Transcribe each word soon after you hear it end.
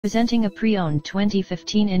Presenting a pre-owned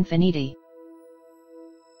 2015 INFINITI.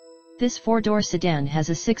 This four-door sedan has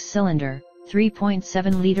a six-cylinder,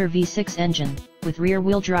 3.7-liter V6 engine, with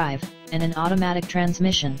rear-wheel drive, and an automatic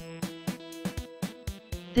transmission.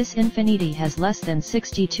 This INFINITI has less than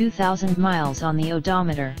 62,000 miles on the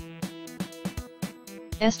odometer.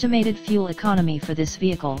 Estimated fuel economy for this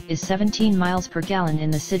vehicle is 17 miles per gallon in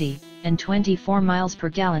the city, and 24 miles per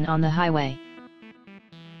gallon on the highway.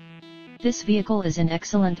 This vehicle is in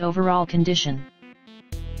excellent overall condition.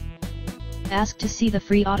 Ask to see the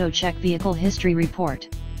free AutoCheck Vehicle History Report.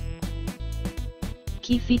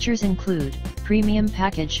 Key features include premium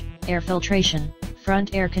package, air filtration,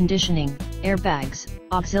 front air conditioning, airbags,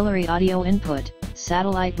 auxiliary audio input,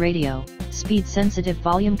 satellite radio, speed-sensitive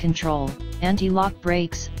volume control, anti-lock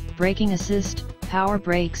brakes, braking assist, power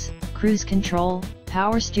brakes, cruise control,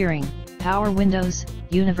 power steering, power windows,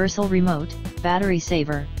 universal remote, battery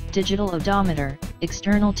saver, digital odometer,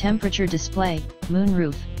 external temperature display,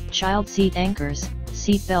 moonroof, child seat anchors,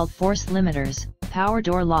 seat belt force limiters, power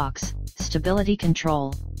door locks, stability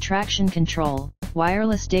control, traction control,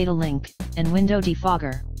 wireless data link, and window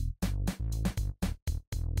defogger.